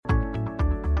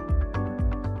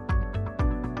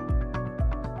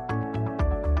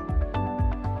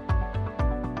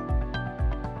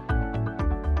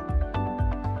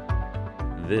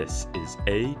This is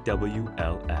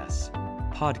AWLS,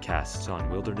 Podcasts on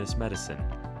Wilderness Medicine,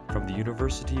 from the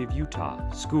University of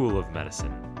Utah School of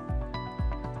Medicine.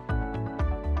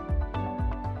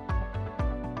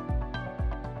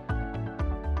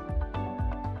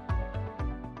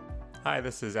 Hi,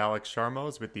 this is Alex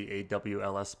Sharmos with the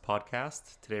AWLS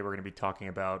podcast. Today we're going to be talking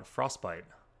about frostbite.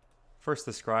 First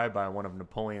described by one of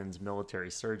Napoleon's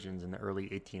military surgeons in the early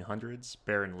 1800s,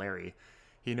 Baron Larey.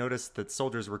 He noticed that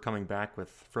soldiers were coming back with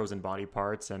frozen body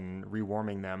parts and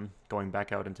rewarming them, going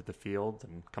back out into the field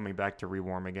and coming back to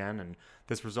rewarm again, and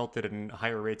this resulted in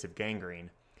higher rates of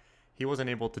gangrene. He wasn't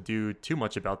able to do too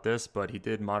much about this, but he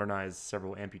did modernize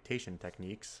several amputation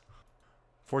techniques.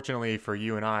 Fortunately for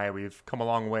you and I, we've come a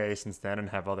long way since then and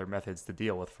have other methods to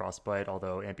deal with frostbite,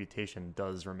 although amputation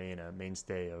does remain a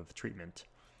mainstay of treatment.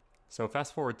 So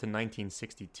fast forward to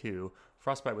 1962,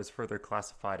 frostbite was further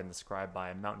classified and described by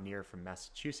a mountaineer from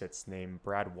Massachusetts named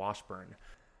Brad Washburn.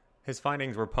 His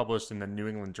findings were published in the New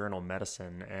England Journal of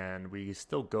Medicine, and we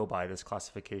still go by this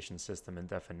classification system and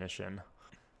definition.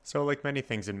 So like many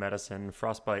things in medicine,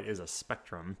 frostbite is a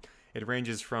spectrum. It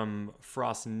ranges from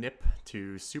frost nip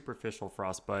to superficial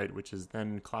frostbite, which is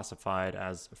then classified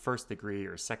as first degree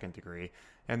or second degree,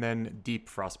 and then deep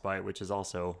frostbite, which is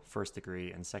also first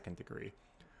degree and second degree.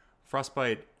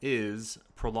 Frostbite is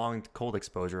prolonged cold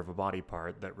exposure of a body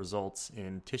part that results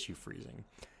in tissue freezing.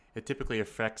 It typically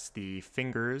affects the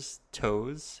fingers,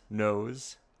 toes,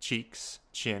 nose, cheeks,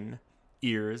 chin,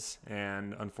 ears,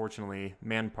 and unfortunately,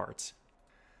 man parts.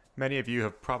 Many of you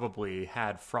have probably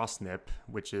had frostnip,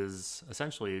 which is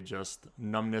essentially just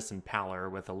numbness and pallor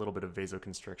with a little bit of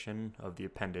vasoconstriction of the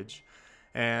appendage.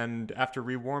 And after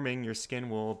rewarming, your skin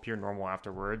will appear normal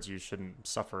afterwards. You shouldn't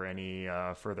suffer any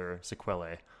further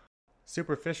sequelae.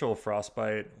 Superficial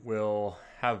frostbite will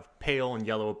have pale and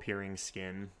yellow appearing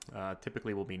skin,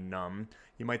 typically will be numb.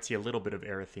 You might see a little bit of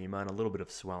erythema and a little bit of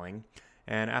swelling.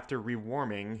 And after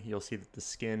rewarming, you'll see that the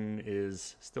skin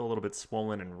is still a little bit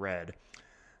swollen and red.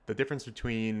 The difference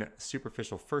between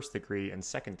superficial first degree and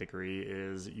second degree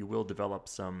is you will develop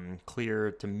some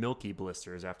clear to milky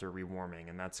blisters after rewarming,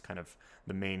 and that's kind of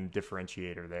the main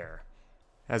differentiator there.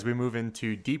 As we move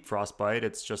into deep frostbite,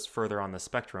 it's just further on the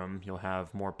spectrum. You'll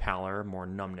have more pallor, more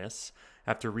numbness.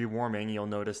 After rewarming, you'll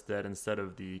notice that instead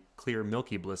of the clear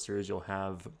milky blisters, you'll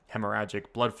have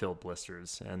hemorrhagic blood-filled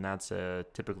blisters, and that's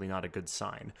typically not a good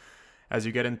sign. As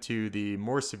you get into the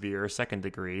more severe second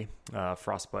degree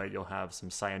frostbite, you'll have some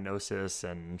cyanosis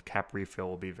and cap refill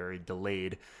will be very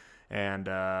delayed. And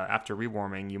after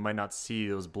rewarming, you might not see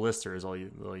those blisters,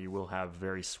 although you will have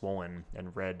very swollen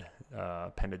and red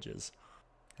appendages.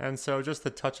 And so just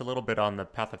to touch a little bit on the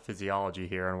pathophysiology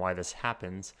here and why this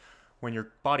happens, when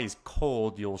your body's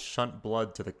cold, you'll shunt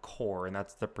blood to the core, and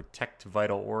that's to protect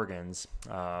vital organs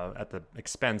at the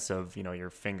expense of your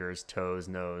fingers, toes,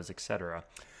 nose, etc.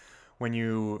 When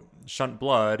you shunt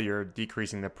blood, you're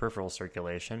decreasing the peripheral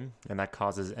circulation, and that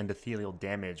causes endothelial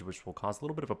damage, which will cause a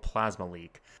little bit of a plasma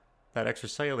leak. That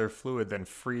extracellular fluid then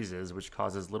freezes, which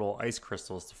causes little ice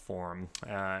crystals to form,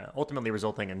 ultimately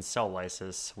resulting in cell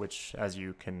lysis, which, as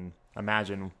you can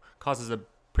imagine, causes a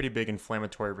pretty big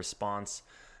inflammatory response.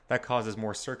 That causes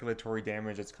more circulatory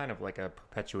damage. It's kind of like a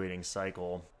perpetuating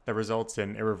cycle that results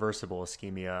in irreversible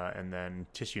ischemia and then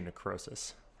tissue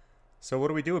necrosis. So what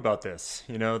do we do about this?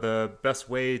 The best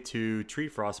way to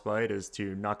treat frostbite is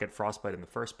to not get frostbite in the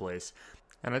first place.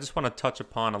 And I just want to touch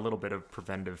upon a little bit of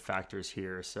preventive factors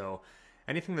here. So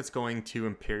anything that's going to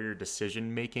impair your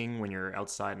decision making when you're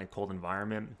outside in a cold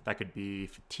environment, that could be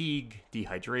fatigue,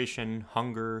 dehydration,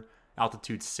 hunger,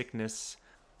 altitude sickness.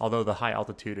 Although the high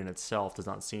altitude in itself does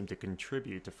not seem to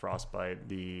contribute to frostbite,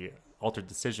 the altered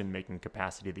decision making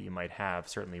capacity that you might have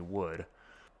certainly would.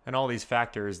 And all these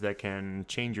factors that can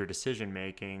change your decision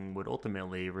making would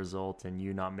ultimately result in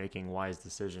you not making wise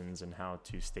decisions in how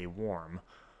to stay warm.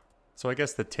 So I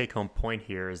guess the take-home point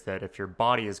here is that if your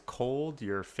body is cold,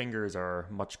 your fingers are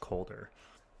much colder.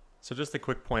 So just a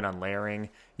quick point on layering.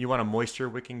 You want a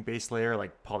moisture-wicking base layer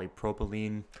like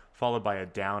polypropylene, followed by a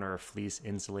down or a fleece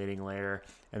insulating layer.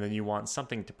 And then you want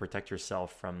something to protect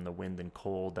yourself from the wind and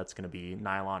cold. That's going to be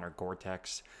nylon or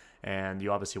Gore-Tex. And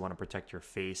you obviously want to protect your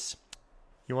face.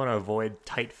 You want to avoid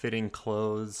tight-fitting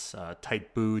clothes,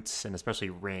 tight boots, and especially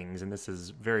rings. And this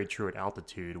is very true at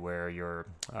altitude where your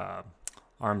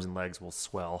arms and legs will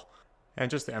swell.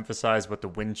 And just to emphasize what the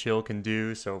wind chill can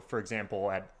do, so for example,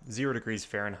 at 0 degrees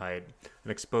Fahrenheit, an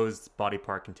exposed body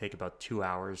part can take about 2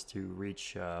 hours to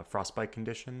reach frostbite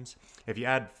conditions. If you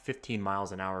add 15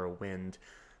 miles an hour of wind,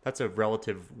 that's a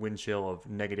relative wind chill of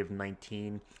negative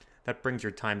 19. That brings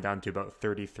your time down to about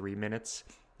 33 minutes.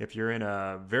 If you're in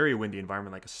a very windy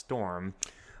environment like a storm,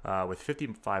 With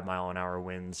 55 mile an hour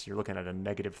winds, you're looking at a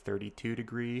negative 32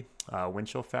 degree wind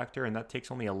chill factor, and that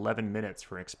takes only 11 minutes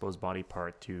for an exposed body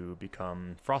part to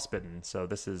become frostbitten. So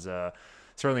this is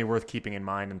certainly worth keeping in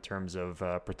mind in terms of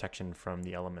protection from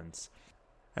the elements.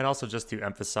 And also just to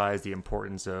emphasize the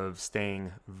importance of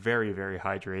staying very, very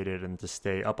hydrated and to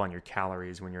stay up on your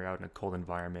calories when you're out in a cold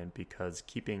environment, because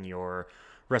keeping your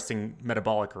resting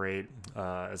metabolic rate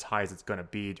as high as it's going to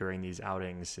be during these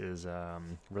outings is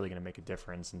really going to make a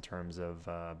difference in terms of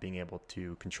being able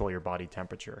to control your body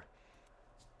temperature.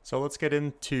 So let's get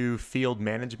into field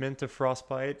management of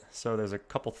frostbite. So there's a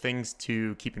couple things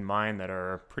to keep in mind that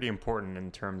are pretty important in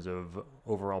terms of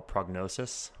overall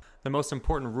prognosis. The most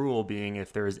important rule being,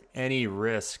 if there is any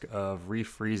risk of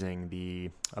refreezing the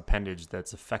appendage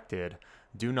that's affected,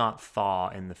 do not thaw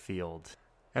in the field.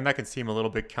 And that can seem a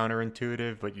little bit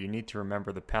counterintuitive, but you need to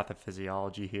remember the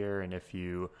pathophysiology here. And if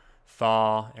you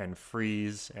thaw and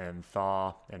freeze and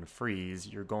thaw and freeze,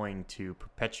 you're going to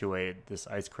perpetuate this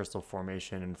ice crystal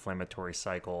formation inflammatory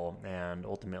cycle and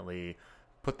ultimately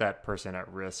put that person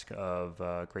at risk of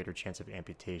greater chance of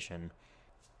amputation.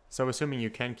 So assuming you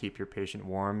can keep your patient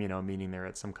warm, meaning they're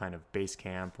at some kind of base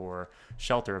camp or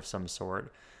shelter of some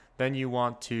sort, then you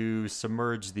want to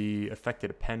submerge the affected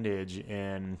appendage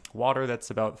in water that's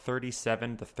about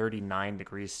 37 to 39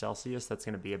 degrees Celsius. That's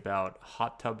going to be about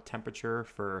hot tub temperature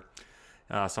for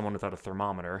someone without a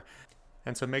thermometer.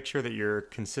 And so make sure that you're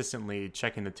consistently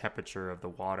checking the temperature of the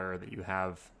water that you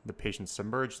have the patient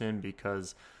submerged in,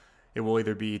 because it will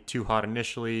either be too hot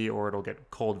initially or it'll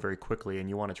get cold very quickly, and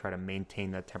you want to try to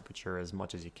maintain that temperature as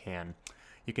much as you can.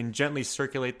 You can gently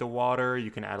circulate the water.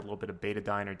 You can add a little bit of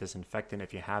betadine or disinfectant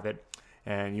if you have it.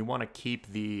 And you want to keep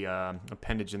the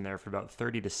appendage in there for about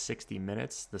 30 to 60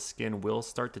 minutes. The skin will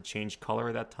start to change color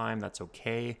at that time. That's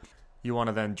okay. You want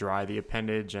to then dry the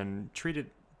appendage and treat it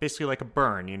basically like a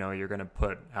burn. You're going to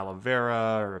put aloe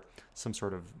vera or some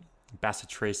sort of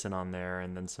bacitracin on there,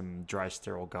 and then some dry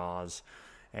sterile gauze.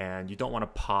 And you don't want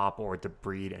to pop or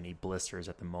debride any blisters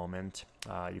at the moment.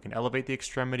 You can elevate the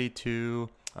extremity to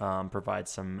provide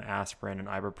some aspirin and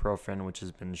ibuprofen, which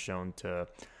has been shown to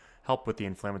help with the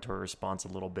inflammatory response a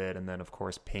little bit, and then of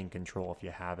course pain control if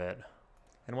you have it.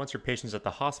 And once your patient's at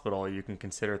the hospital, you can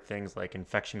consider things like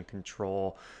infection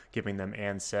control, giving them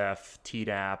Ancef,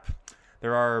 Tdap.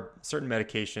 There are certain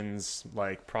medications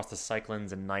like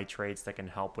prostacyclins and nitrates that can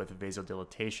help with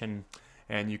vasodilatation.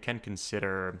 And you can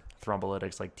consider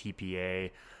thrombolytics like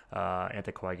TPA,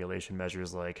 anticoagulation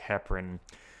measures like heparin.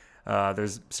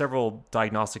 There's several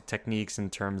diagnostic techniques in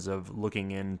terms of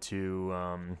looking into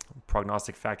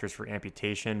prognostic factors for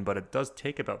amputation, but it does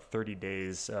take about 30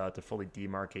 days to fully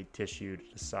demarcate tissue to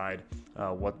decide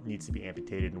what needs to be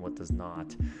amputated and what does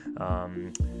not.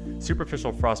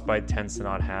 Superficial frostbite tends to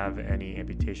not have any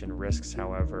amputation risks.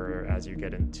 However, as you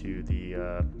get into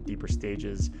the deeper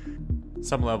stages,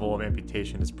 some level of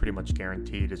amputation is pretty much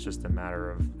guaranteed. It's just a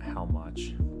matter of how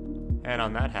much. And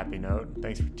on that happy note,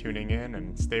 thanks for tuning in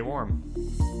and stay warm.